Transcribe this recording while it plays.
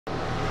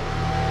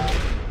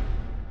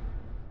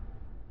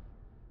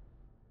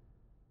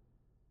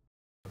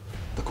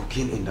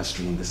trafficking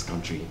industry in this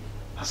country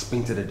has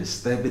painted a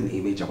disturbing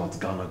image about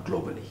Ghana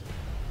globally.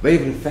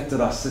 They've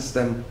infected our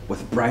system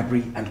with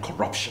bribery and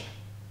corruption.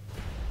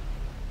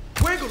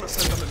 We're gonna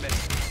send them a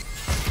message.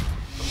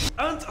 We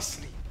aren't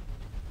asleep.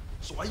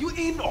 So are you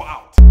in or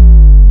out?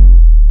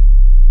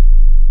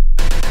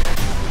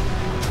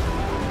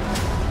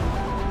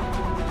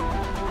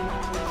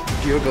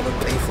 You're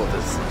gonna pay for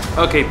this.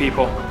 Okay,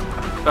 people.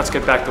 Let's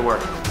get back to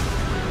work.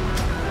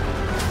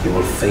 You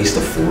will face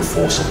the full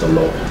force of the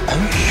law. Are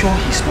you sure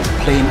he's not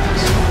playing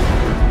us?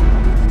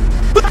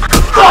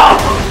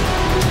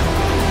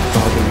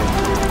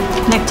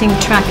 Connecting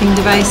tracking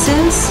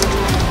devices.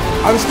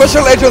 I'm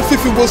Special Agent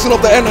Fifi Wilson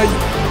of the NIU.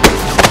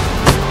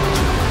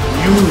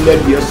 You led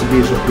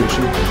yesterday's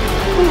operation.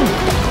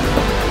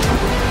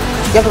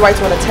 You have the right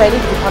to an attorney.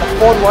 If you can't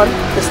afford one,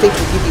 the state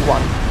will give you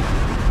one.